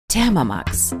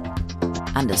Thermamax.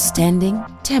 Understanding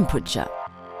temperature.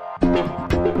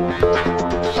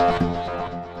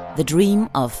 The dream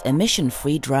of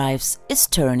emission-free drives is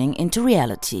turning into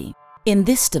reality. In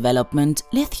this development,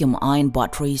 lithium-ion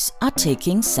batteries are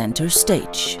taking center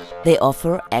stage. They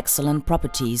offer excellent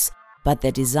properties, but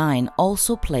their design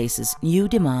also places new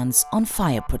demands on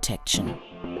fire protection.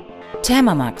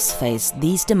 Thermamax faced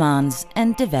these demands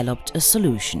and developed a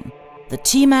solution: the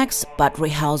Tmax-Battery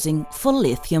Housing for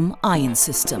lithium-ion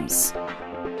systems.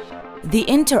 The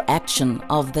interaction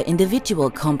of the individual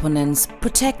components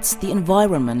protects the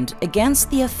environment against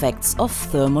the effects of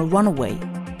thermal runaway,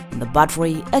 and the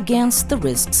battery against the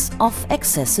risks of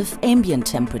excessive ambient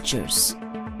temperatures.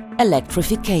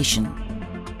 Electrification.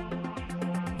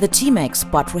 The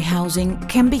Tmax-Battery Housing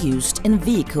can be used in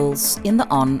vehicles in the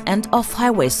on- and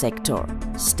off-highway sector,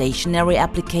 stationary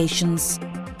applications,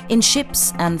 in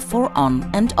ships and for on-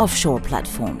 and offshore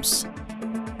platforms.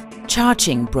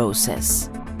 Charging process.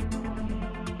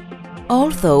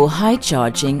 Although high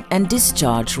charging and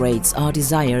discharge rates are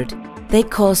desired, they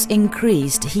cause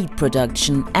increased heat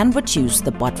production and reduce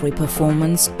the battery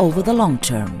performance over the long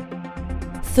term.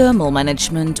 Thermal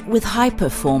management with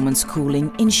high-performance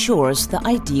cooling ensures the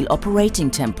ideal operating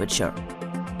temperature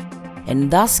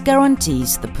and thus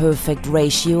guarantees the perfect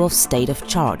ratio of state of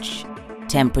charge,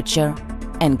 temperature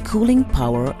and cooling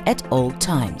power at all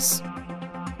times.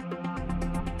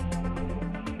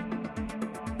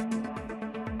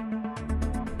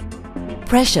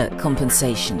 Pressure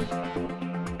compensation.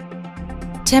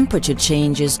 Temperature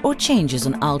changes or changes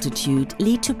in altitude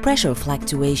lead to pressure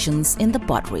fluctuations in the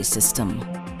battery system.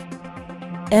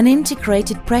 An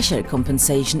integrated pressure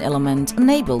compensation element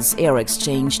enables air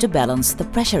exchange to balance the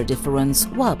pressure difference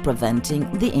while preventing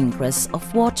the ingress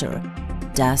of water,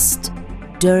 dust,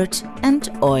 dirt and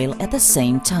oil at the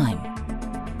same time.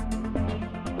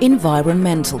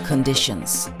 Environmental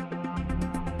conditions.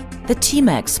 The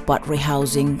Tmax battery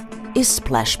housing is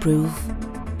splash-proof,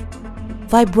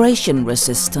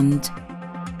 vibration-resistant,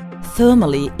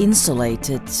 thermally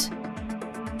insulated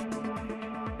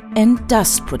and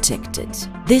dust-protected.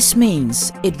 This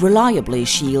means it reliably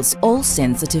shields all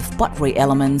sensitive battery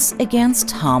elements against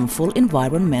harmful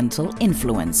environmental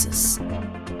influences.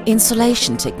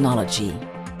 Insulation technology.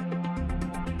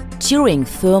 During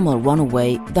thermal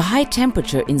runaway, the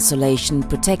high-temperature insulation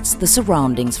protects the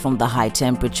surroundings from the high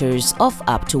temperatures of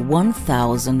up to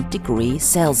 1000 degrees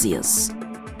Celsius.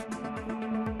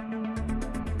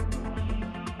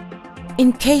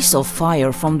 In case of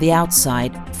fire from the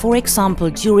outside, for example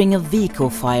during a vehicle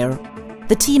fire,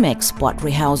 the Tmax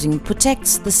battery housing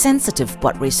protects the sensitive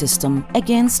battery system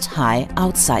against high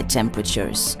outside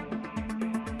temperatures.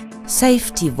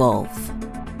 Safety valve.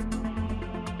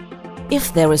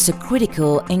 If there is a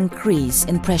critical increase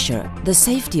in pressure, the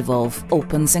safety valve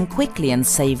opens and quickly and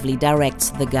safely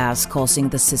directs the gas causing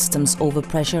the system's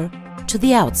overpressure to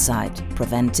the outside,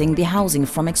 preventing the housing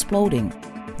from exploding.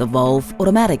 The valve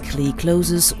automatically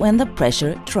closes when the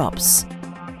pressure drops.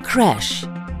 Crash.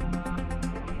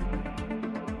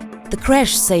 The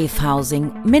crash-safe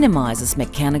housing minimizes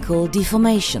mechanical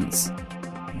deformations,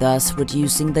 thus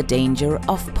reducing the danger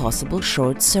of possible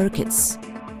short circuits.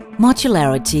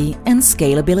 Modularity and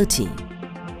scalability.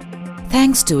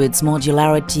 Thanks to its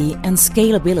modularity and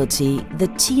scalability, the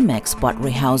Tmax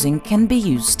battery housing can be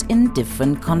used in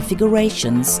different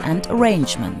configurations and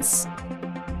arrangements.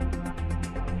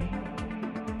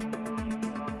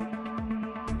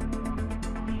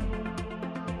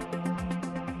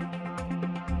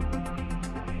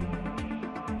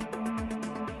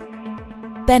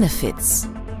 Benefits.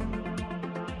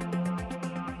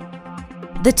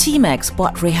 The Tmax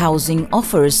battery housing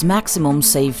offers maximum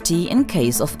safety in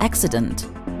case of accident,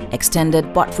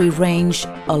 extended battery range,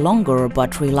 a longer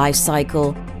battery life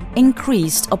cycle,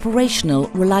 increased operational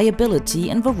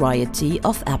reliability and variety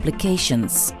of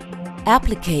applications.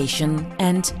 Application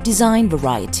and design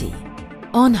variety.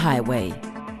 On highway.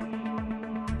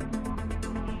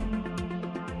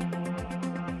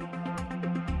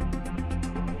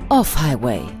 Off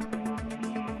highway.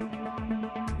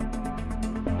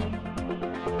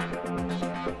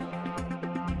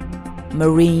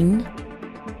 Marine,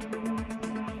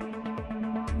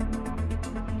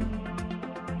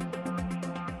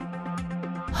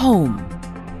 home,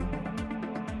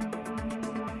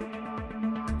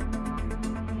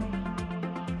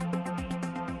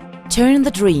 turn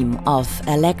the dream of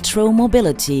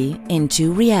electromobility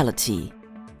into reality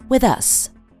with us.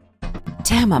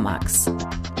 Thermamax.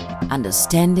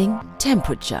 Understanding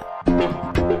temperature.